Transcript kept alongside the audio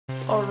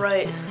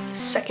Alright,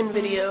 second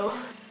video.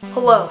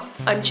 Hello,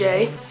 I'm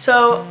Jay.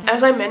 So,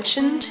 as I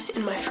mentioned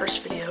in my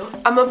first video,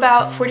 I'm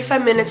about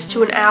 45 minutes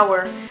to an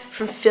hour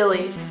from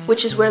Philly,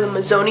 which is where the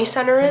Mazzoni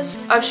Center is.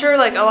 I'm sure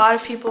like a lot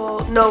of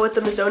people know what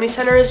the Mazzoni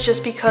Center is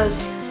just because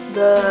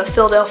the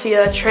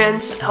Philadelphia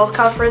Trans Health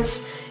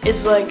Conference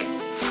is like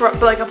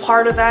a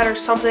part of that or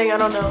something, I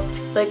don't know.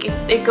 Like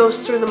it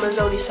goes through the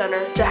Mazzoni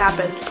Center to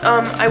happen.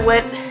 I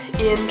went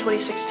in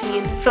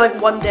 2016 for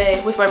like one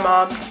day with my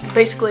mom,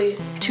 basically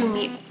to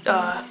meet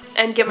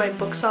and get my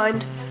book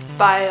signed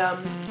by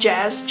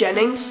Jazz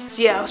Jennings.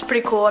 So yeah, it was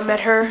pretty cool. I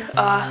met her.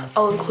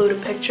 I'll include a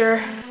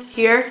picture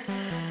here.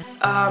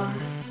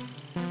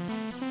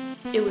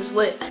 It was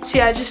lit. So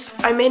yeah,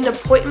 I made an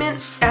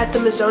appointment at the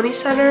Mazzoni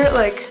Center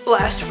like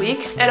last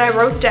week, and I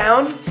wrote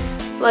down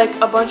like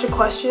a bunch of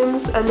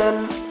questions and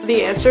then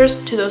the answers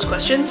to those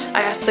questions.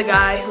 I asked the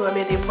guy who I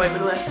made the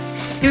appointment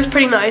with. He was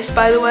pretty nice,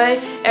 by the way.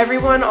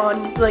 Everyone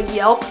on like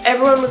Yelp,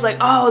 everyone was like,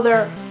 oh,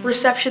 their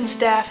reception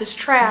staff is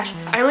trash.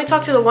 I only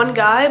talked to the one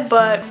guy,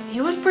 but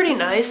he was pretty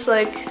nice,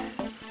 like,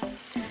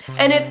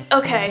 and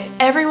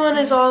everyone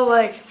is all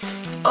like,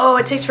 oh,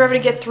 it takes forever to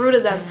get through to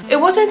them. It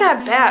wasn't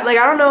that bad. Like,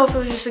 I don't know if it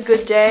was just a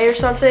good day or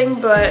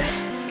something, but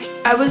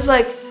I was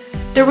like,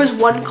 there was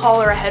one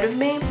caller ahead of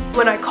me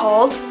when I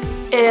called,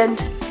 and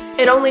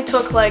it only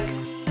took like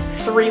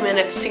 3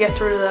 minutes to get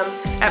through to them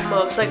at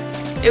most. Like,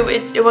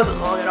 it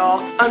wasn't long at all.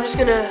 I'm just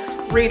gonna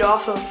read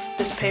off of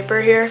this paper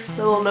here,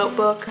 the little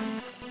notebook.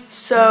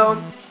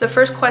 So the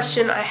first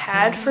question I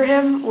had for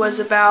him was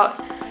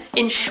about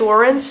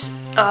insurance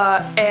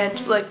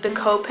and like the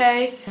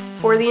copay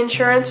for the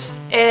insurance,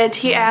 and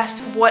he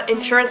asked what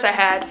insurance I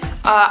had.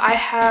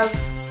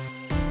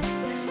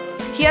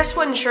 He asked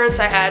what insurance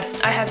I had.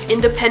 I have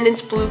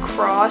Independence Blue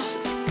Cross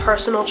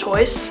Personal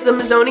Choice. The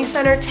Mazzoni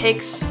Center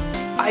takes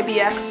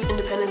IBX,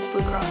 Independence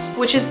Blue Cross,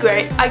 which is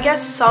great. I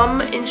guess some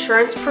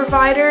insurance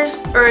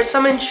providers or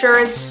some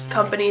insurance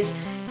companies,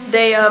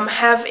 they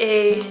have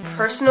a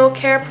personal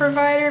care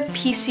provider,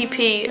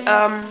 PCP,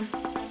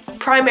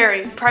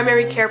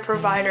 primary care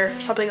provider,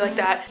 something like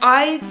that.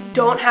 I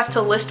don't have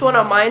to list one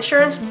on my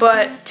insurance,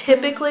 but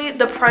typically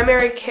the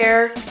primary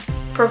care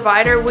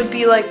provider would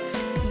be like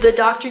the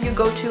doctor you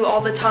go to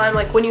all the time,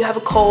 like when you have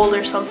a cold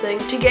or something.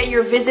 To get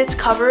your visits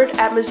covered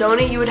at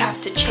Mazzoni, you would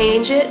have to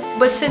change it.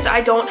 But since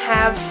I don't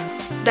have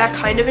that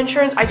kind of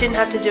insurance, I didn't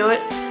have to do it.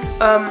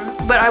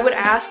 But I would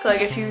ask,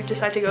 like, if you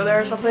decide to go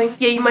there or something,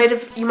 yeah, you might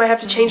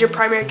have to change your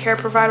primary care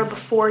provider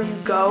before you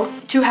go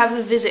to have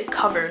the visit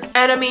covered.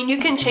 And I mean, you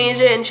can change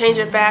it and change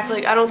it back.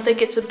 Like, I don't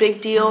think it's a big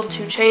deal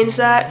to change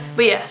that.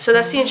 But yeah, so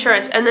that's the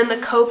insurance. And then the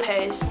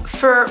copays.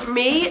 For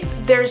me,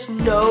 there's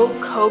no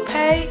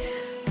copay.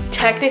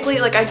 Technically,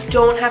 like, I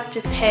don't have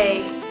to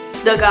pay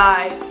the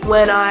guy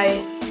when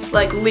I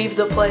like leave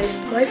the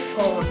place. My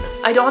phone.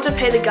 I don't have to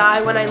pay the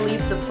guy when I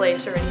leave the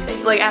place or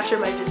anything, like after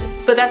my visit.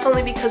 But that's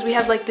only because we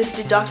have like this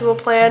deductible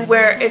plan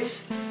where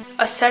it's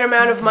a set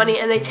amount of money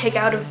and they take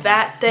out of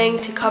that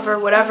thing to cover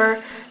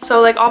whatever.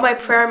 So like all my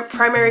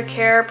primary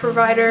care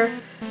provider,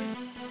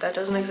 that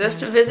doesn't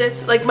exist,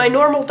 visits, like my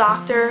normal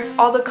doctor,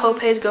 all the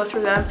copays go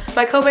through them.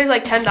 My copay is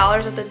like $10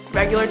 at the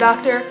regular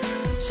doctor.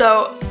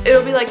 So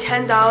it'll be like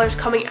 $10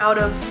 coming out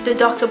of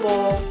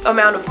deductible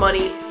amount of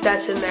money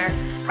that's in there.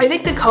 I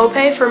think the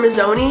copay for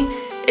Mazzoni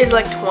is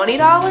like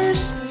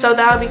 $20, so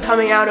that would be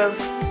coming out of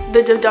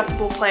the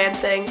deductible plan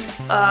thing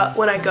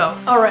when I go.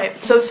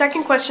 Alright, so the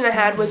second question I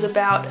had was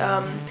about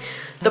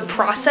the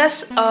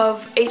process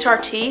of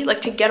HRT,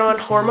 like to get on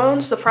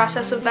hormones, the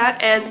process of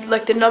that, and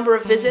like the number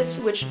of visits,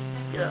 which,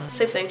 you know,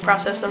 same thing,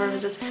 process, number of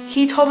visits.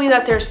 He told me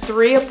that there's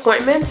 3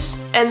 appointments,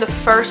 and the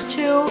first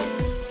 2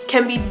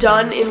 can be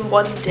done in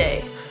one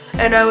day.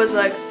 And I was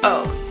like,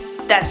 oh,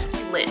 that's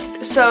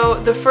lit. So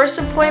the first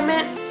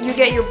appointment, you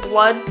get your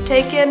blood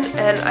taken,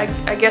 and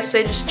I guess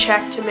they just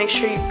check to make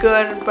sure you're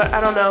good, but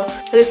I don't know.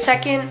 The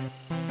second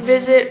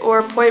visit or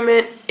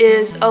appointment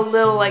is a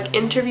little like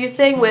interview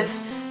thing with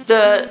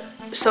the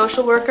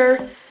social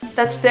worker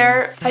that's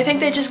there. I think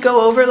they just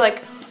go over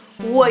like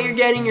what you're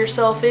getting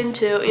yourself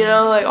into, you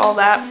know, like all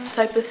that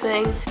type of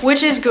thing,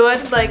 which is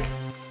good. Like,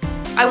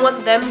 I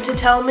want them to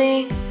tell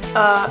me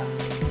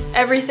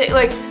everything,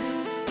 like,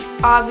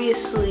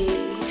 obviously,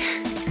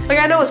 like,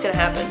 I know what's gonna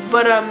happen,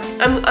 but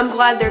I'm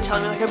glad they're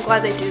telling me, like, I'm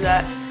glad they do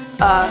that.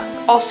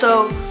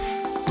 Also,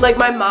 like,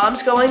 my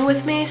mom's going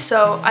with me,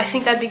 so I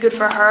think that'd be good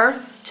for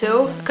her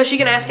too, because she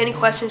can ask any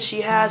questions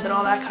she has and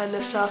all that kind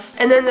of stuff.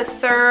 And then the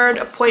third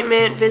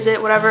appointment,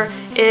 visit, whatever,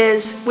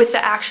 is with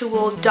the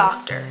actual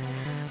doctor.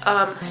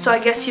 So I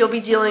guess I'll be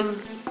dealing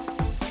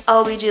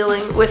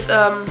with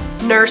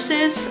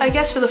nurses, I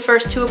guess, for the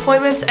first 2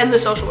 appointments, and the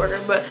social worker.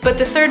 But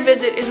the third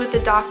visit is with the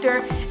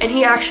doctor, and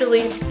he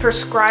actually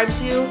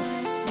prescribes you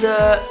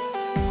the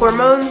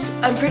hormones.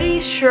 I'm pretty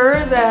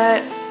sure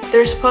that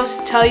they're supposed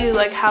to tell you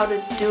like how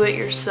to do it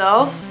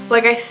yourself.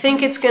 Like, I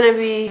think it's gonna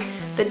be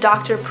the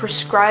doctor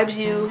prescribes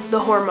you the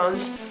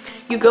hormones.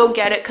 You go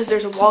get it because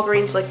there's a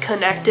Walgreens like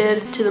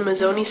connected to the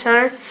Mazzoni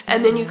Center,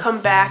 and then you come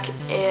back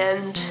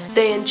and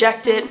they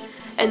inject it,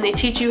 and they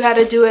teach you how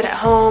to do it at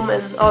home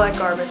and all that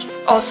garbage.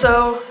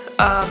 Also,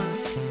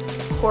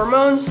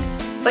 hormones,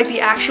 like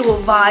the actual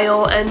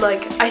vial, and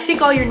like I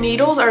think all your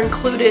needles are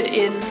included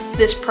in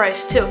this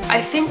price too.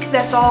 I think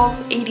that's all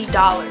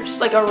 $80,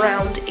 like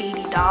around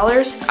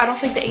 $80. I don't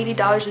think the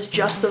 $80 is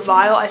just the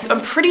vial.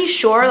 I'm pretty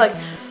sure, like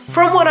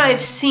from what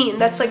I've seen,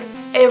 that's like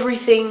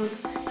everything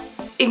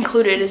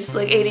included is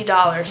like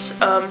 $80.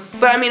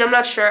 But I mean, I'm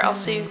not sure. I'll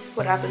see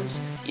what happens.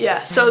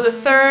 Yeah, so the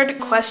third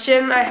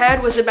question I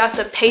had was about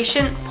the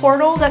patient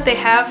portal that they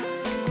have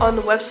on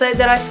the website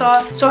that I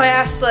saw. So I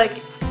asked,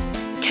 like,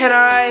 can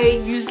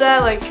I use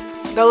that? Like,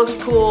 that looks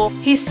cool.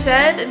 He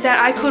said that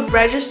I could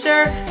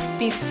register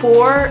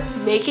before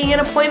making an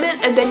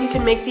appointment, and then you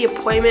can make the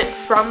appointment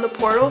from the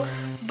portal.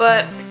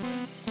 But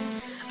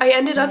I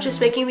ended up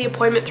just making the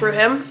appointment through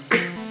him.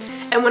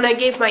 And when I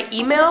gave my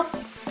email,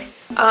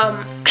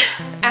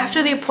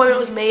 after the appointment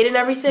was made and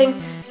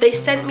everything, they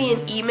sent me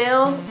an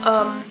email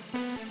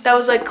that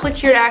was like, click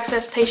here to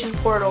access patient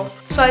portal.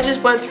 So I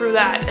just went through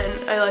that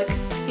and I, like,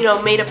 you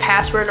know, made a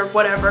password or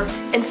whatever.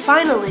 And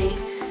finally,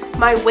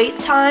 my wait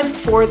time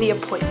for the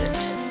appointment.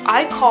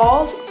 I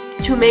called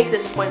to make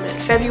this appointment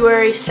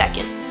February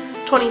 2nd,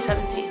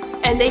 2017.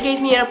 And they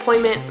gave me an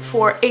appointment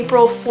for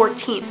April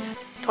 14th,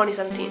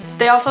 2017.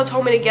 They also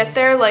told me to get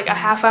there like a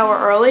half hour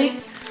early.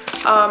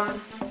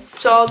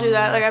 So I'll do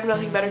that. Like, I have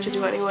nothing better to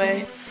do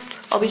anyway.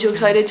 I'll be too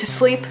excited to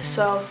sleep.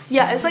 So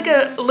yeah, it's like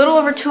a little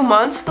over 2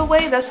 months the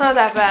wait. That's not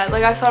that bad.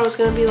 Like, I thought it was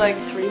gonna be like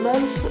 3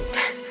 months.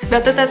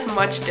 Not that that's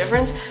much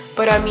difference,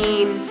 but I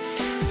mean,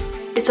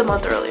 it's a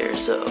month earlier.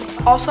 So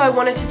also, I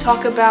wanted to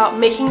talk about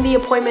making the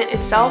appointment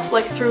itself,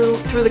 like through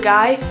the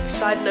guy.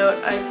 Side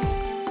note,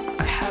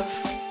 I have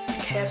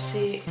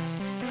KFC.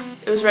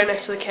 It was right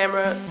next to the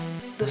camera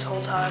this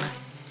whole time.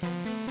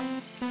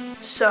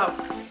 So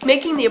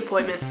making the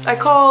appointment, I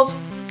called,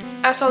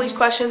 asked all these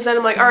questions, and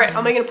I'm like, all right,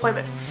 I'll make an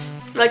appointment,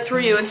 like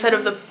through you instead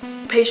of the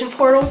patient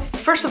portal.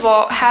 First of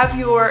all, have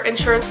your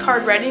insurance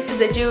card ready, because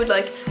they do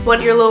like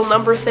want your little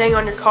number thing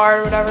on your card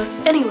or whatever.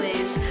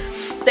 Anyways,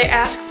 they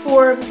ask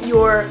for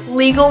your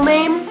legal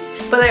name,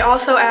 but they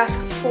also ask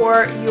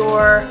for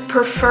your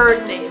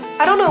preferred name.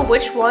 I don't know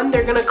which one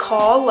they're gonna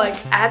call like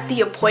at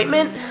the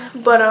appointment,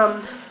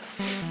 but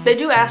they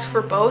do ask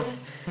for both,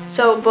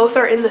 so both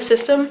are in the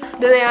system.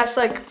 Then they ask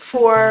like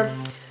for,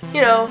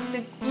 you know,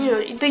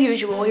 the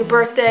usual, your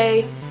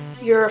birthday,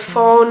 your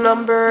phone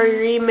number,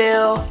 your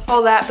email,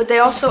 all that. But they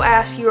also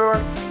ask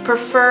your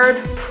preferred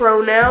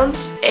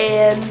pronouns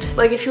and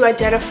like if you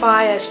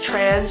identify as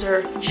trans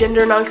or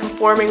gender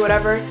non-conforming,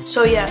 whatever.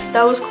 So yeah,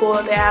 that was cool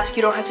that they ask.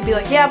 You don't have to be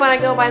like, yeah, but I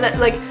go by that.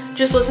 Like,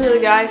 just listen to the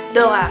guy,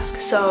 they'll ask.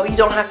 So you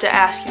don't have to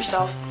ask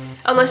yourself,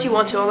 unless you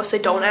want to, unless they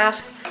don't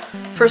ask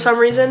for some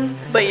reason.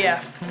 But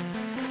yeah,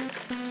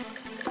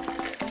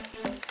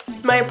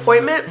 my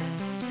appointment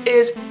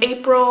is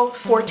April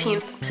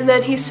 14th. And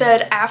then he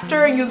said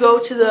after you go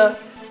to the,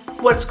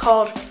 what's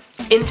called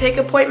intake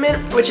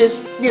appointment, which is,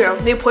 you know,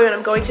 the appointment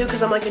I'm going to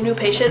because I'm like a new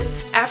patient.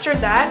 After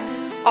that,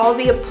 all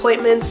the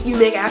appointments you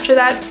make after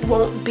that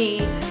won't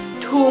be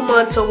 2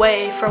 months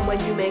away from when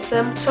you make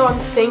them. So I'm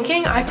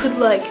thinking I could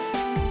like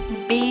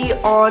be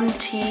on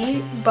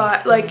T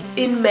by like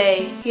in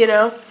May, you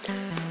know?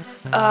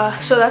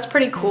 So that's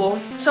pretty cool.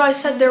 So I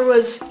said there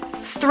was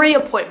 3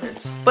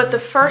 appointments, but the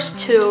first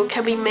 2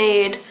 can be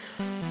made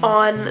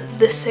on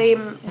the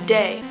same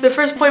day. The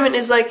first appointment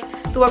is like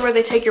the one where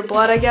they take your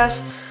blood, I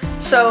guess.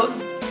 So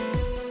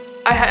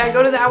I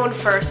go to that one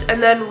first,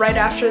 and then right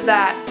after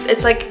that,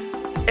 it's like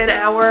an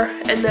hour,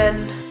 and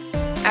then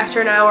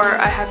after an hour,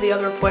 I have the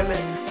other appointment.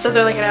 So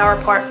they're like an hour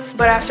apart.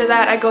 But after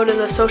that, I go to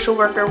the social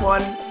worker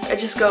one. I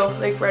just go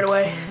like right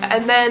away.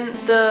 And then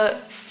the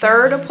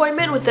third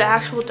appointment with the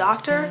actual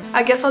doctor,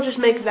 I guess I'll just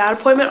make that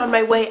appointment on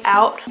my way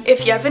out.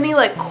 If you have any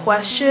like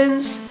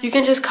questions, you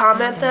can just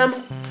comment them.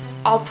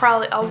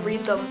 I'll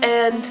read them.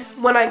 And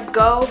when I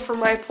go for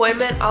my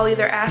appointment, I'll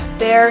either ask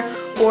there,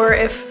 or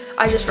if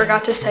I just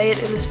forgot to say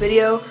it in this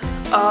video,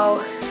 I'll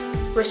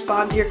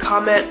respond to your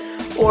comment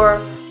or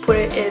put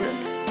it in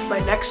my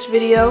next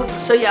video.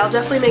 So yeah, I'll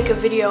definitely make a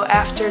video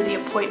after the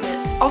appointment.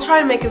 I'll try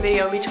and make a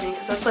video in between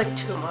because that's like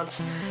 2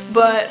 months.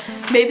 But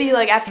maybe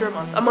like after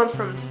a month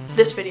from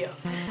this video,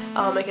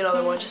 I'll make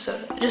another one, just an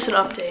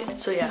update.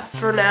 So yeah,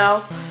 for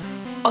now,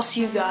 I'll see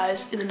you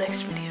guys in the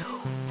next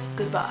video.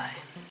 Goodbye.